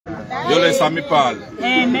Yole samipal.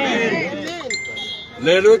 Amen.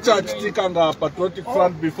 Lero chachitika nga Patriotic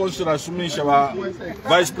Front before shirashumisha wa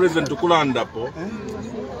Vice President Kulanda po.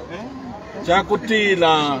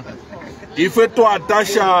 Chakutila ife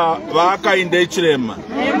twatasha waka indechirema.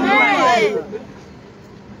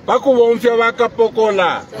 Paku wonfya waka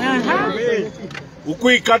pokola.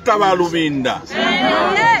 Ukuikata wa Lubinda.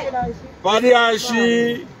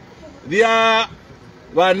 Pariashi dia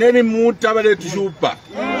waneni muta wale tushupa.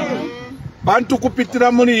 Bantu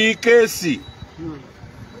kupitira muri ikesi.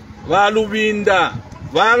 Wa Lubinda.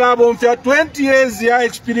 Wala bonfya 20 years ya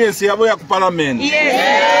experience yabo ya kuparlamenti.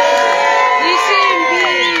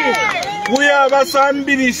 Kuya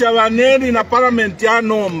basambirisha waneni na parliament ya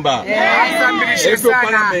nomba. Eto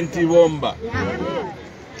parliament ibomba.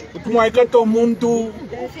 Kutumwaikata omuntu.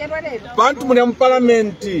 Bantu mune mu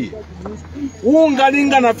parliament.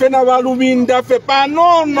 Ungalinga na fena wa Lubinda fe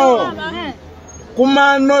panono.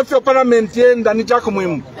 Kumano fe parliament yenda ni chako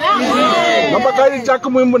muhimu. Nambakali chako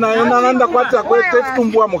muhimu na yena nanda kwata kwete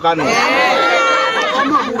tumbua mukano.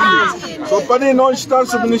 So pani no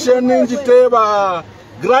instance submission njiteba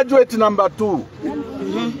graduate number 2.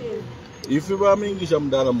 If you were mingi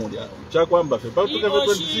shamdala moja. Chakwamba fe pa tuka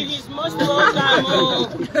 26.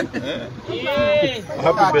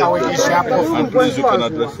 Happy birthday. And please you can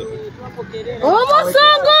address them.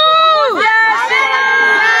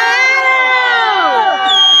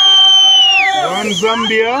 One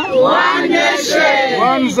Zambia, one nation.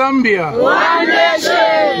 One Zambia, one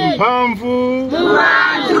nation. Mpamvu,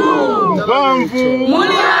 mpamvu,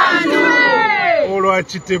 olo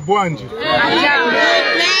achite bwanji.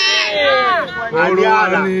 Olo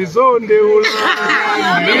anizonde ula.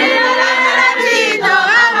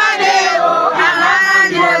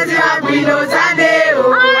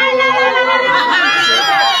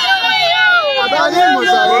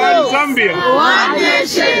 One Zambia, one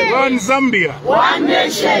nation. One Zambia, one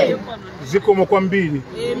nation. Ziko mokwambili.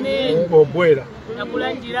 Amen. Obwera.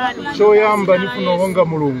 Choyamba nifunonga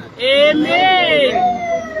mulungu. Amen.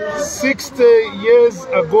 60 years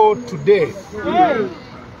ago today,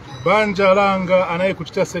 Banjalanga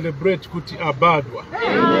anayekuchita celebrate kuti abadwa.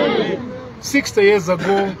 60 years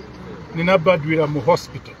ago, ninabadwira mu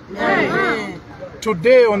hospital.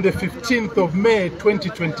 Today on the 15th of May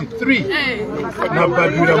 2023,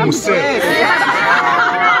 nabadwira museo.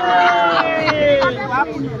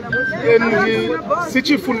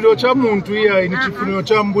 Sichifuniro cha muntu iya ni chifuniro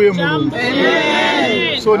cha mbuye mulungu.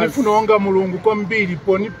 So nifunonga mulungu kwa mbili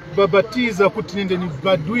po ni babatiza kuti ninde ni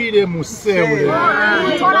badwire museule.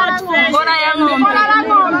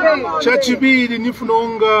 Chachibili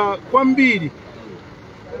nifunonga kwa mbili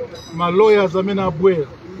ma lawyers amena abwela.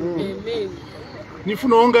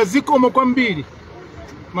 Nifunonga zikomo kwa mbili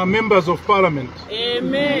ma members of parliament.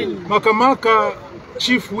 Amen. Makamaka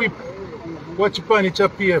chief whip wa chipani cha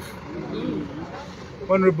PF.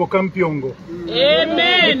 Honorable Kampiongo.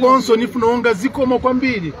 Amen. Niponso nifunonga zikomo kwa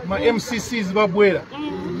mbili ma MCCs babwela.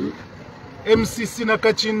 MCC na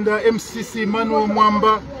Kachinda, MCC Manu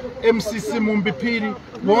Mwamba, MCC Mumbipiri,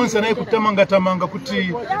 bonse naye kutamanga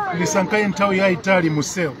kuti lisankaye ntao ya Itali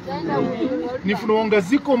museo. Nifunonga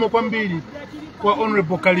zikomo kwa mbili kwa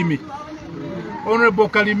Honorable Kalimi. Honorable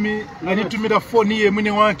Kalimi anitumira phone ye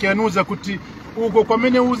mwine wake anuza kuti uko kwa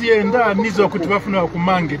mene uzi yenda nizo kuti bafuna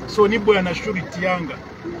kumange. So nibo yana surety yanga.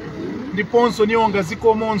 Ndiponso nionga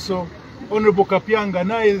zikomonso Honorable Kapyanga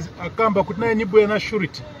naye akamba kuti naye nibo yana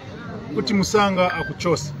surety kuti musanga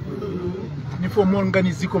akuchosa. Nifo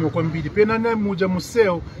mwongani zikomo kwa mbili. Pena naye muja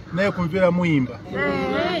museo naye kumvira muimba.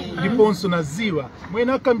 Ndiponso naziwa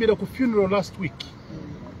mwena akambira ku funeral last week.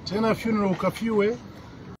 Tena funeral ukafiwe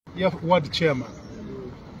ya ward chairman.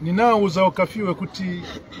 Ninauza ukafiwe kuti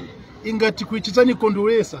ingati kuichizani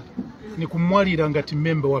kondolesa ni kumwalira ngati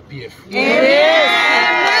member wa PF.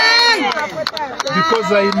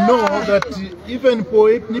 Because I know that even po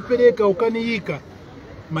nipeleka ukaniika,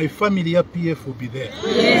 my family ya PF will be there.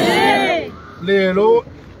 Lelo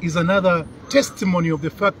is another testimony of the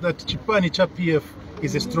fact that Chipani cha PF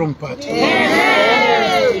is a strong party.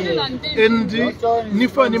 And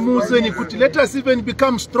nifa ni muze ni kuti let us even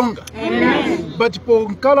become stronger. But po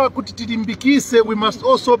nkala kuti tilimbikise, we must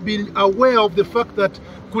also be aware of the fact that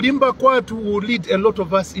kulimba kwatu will lead a lot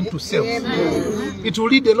of us into cells. It will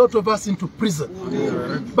lead a lot of us into prison.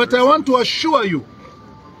 But I want to assure you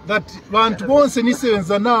that vantu bonse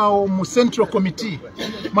nisevenza nao mu central committee,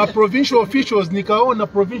 ma provincial officials, nikaona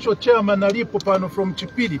provincial chairman alipo pano from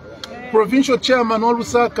Chipili, provincial chairman wa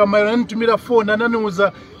Lusaka mayanitumira phone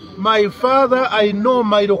ananuza, my father, I know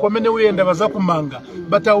my dokomene uyenda bazakumanga,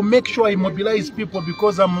 but I'll make sure I mobilize people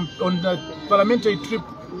because I'm on a parliamentary trip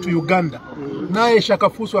to Uganda. Naye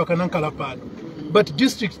shakafuso akanankala pano. But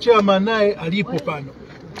district chairman naye alipo pano.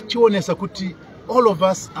 Chionesa kuti all of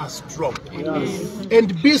us are strong.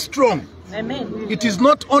 And be strong. Amen. It is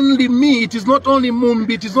not only me, it is not only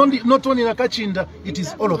Mumbi, it is not only Nakachinda, it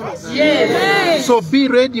is all of us. Yes. So be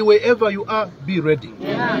ready wherever you are, be ready.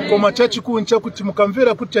 Koma chachi kuncha kuti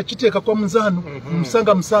mukamvera kuti chachiteka kwa mzanu,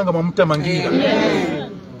 msanga mamuta mangira.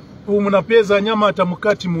 Umunapeza nyama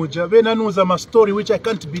atamukati moja, venanuza ma story which I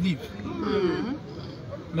can't believe.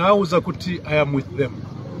 Nauza kuti I am with them.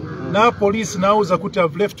 Now police nauza kuti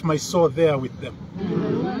I've left my soul there with them.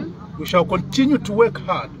 We shall continue to work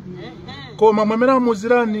hard. Koma mwemera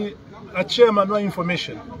muzirani a chairman wa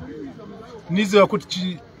information. Nizi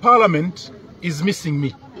wakuti parliament is missing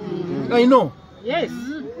me. I know. Yes.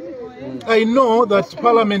 I know that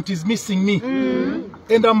parliament is missing me.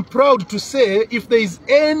 And I'm proud to say if there is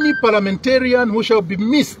any parliamentarian who shall be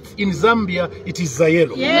missed in Zambia, it is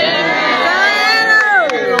Zayelo.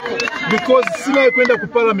 Because sina kwenda ku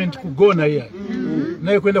parliament kugona here.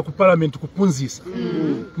 Na kwenda ku parliament kupunzisa.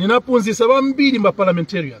 Ninapunzisa bambili ma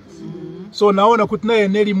parliamentarians. So naona kuti naye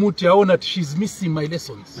Nelly Muti aona she's missing my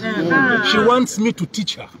lessons. She wants me to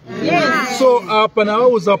teach her. So hapa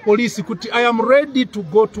nauza polisi kuti I am ready to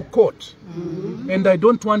go to court. And I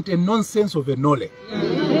don't want a nonsense of a nole.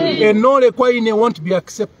 A nole kwa ine won't be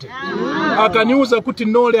accepted. Akaniuza kuti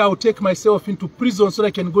nole, I'll take myself into prison so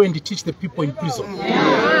I can go and teach the people in prison.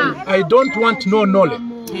 I don't want no nole.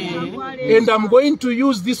 And I'm going to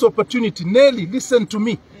use this opportunity. Nelly, listen to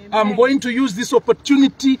me. I'm going to use this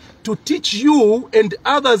opportunity to teach you and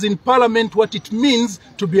others in parliament what it means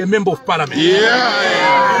to be a member of parliament. I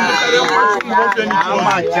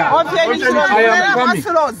am coming.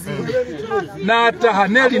 Nataha,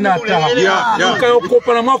 Nelly nataha.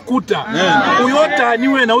 Ukayokopa na makuta. Uyota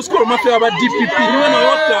niwe na usikoro mafia ba DPP. Niwe na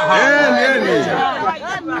uyota.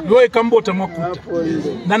 Niwe kambota makuta.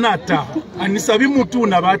 Na nataha. Anisabi mutu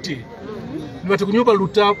na bati. Niwatakunyuka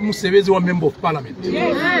luta musebezi wa member of parliament.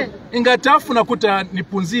 Ingatafu nakuta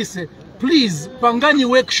nipunzise, please pangani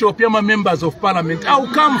workshop ya ma members of parliament. I'll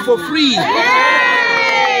come for free.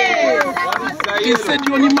 Instead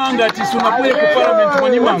you nimanga ati sunapwe ku parliament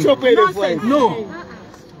wanimanga. No.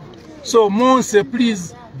 So Monse,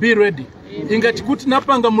 please be ready. Ingati kuti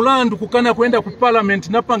napanga mulandu kukana kwenda ku parliament,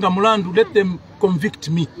 napanga mulandu, let them convict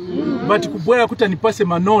me. But kubwera kuta nipase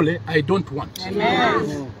manole, I don't want.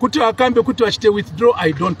 Kuti akambe kuti wachite withdraw,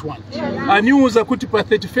 I don't want. Aniuza kuti pa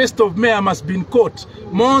 31st of May I must be in court.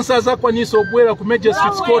 Monsa za kwa niso bwera ku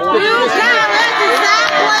Magistrates Court.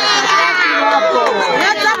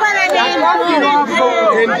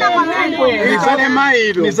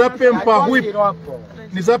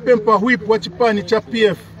 Nizapempa whip wachipani cha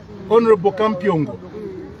PF Honorable Kampyongo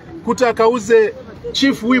kuti akauze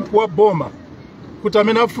chief whip wa Boma kuti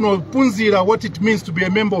amena afuno punzira what it means to be a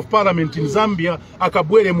member of parliament in Zambia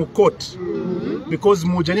akabwere mu court because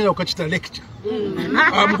mujanira ukachita lecture.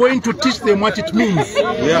 I'm going to teach them what it means.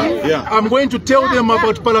 I'm going to tell them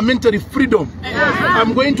about parliamentary freedom.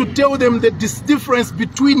 I'm going to tell them the difference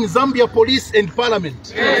between Zambia police and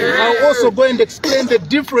parliament. I'll also go and explain the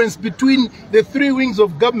difference between the three wings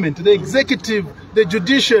of government, the executive, the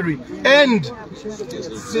judiciary, and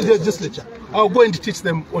the legislature. I'll go and teach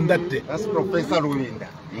them on that day. That's Professor Lubinda.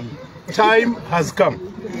 Time has come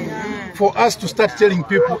for us to start telling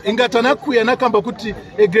people, Ingatanakuya nakamba kuti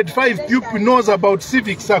a grade 5 pupil knows about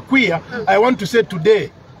civics akuya. I want to say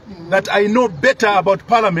today that I know better about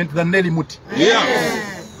parliament than Nelly Muti.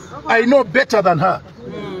 I know better than her.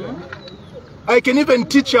 I can even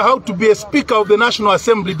teach her how to be a speaker of the National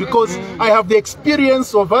Assembly because I have the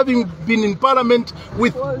experience of having been in parliament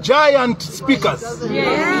with giant speakers.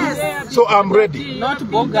 So I'm ready.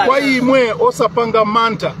 Kwa imwe osapanga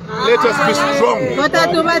manta. Let us be strong.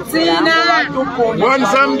 One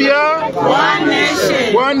Zambia, one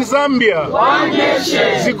nation. One Zambia, one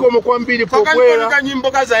nation. Ziko mkwambili pokwela.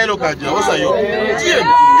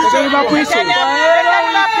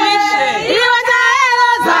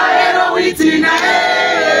 Zahero witina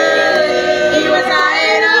iwe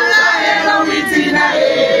Zahero witina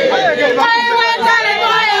wewe kale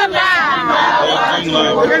moyo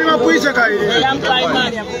baba wakati makuisha kai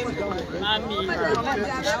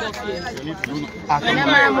ana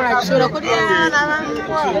mama mrachoro kudiana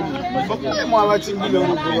mwa wachingile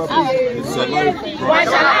urugo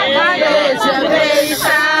wacha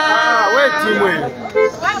wewe timwe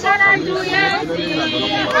wacha na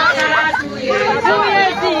tuyesi wacha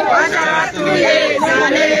na tuyesi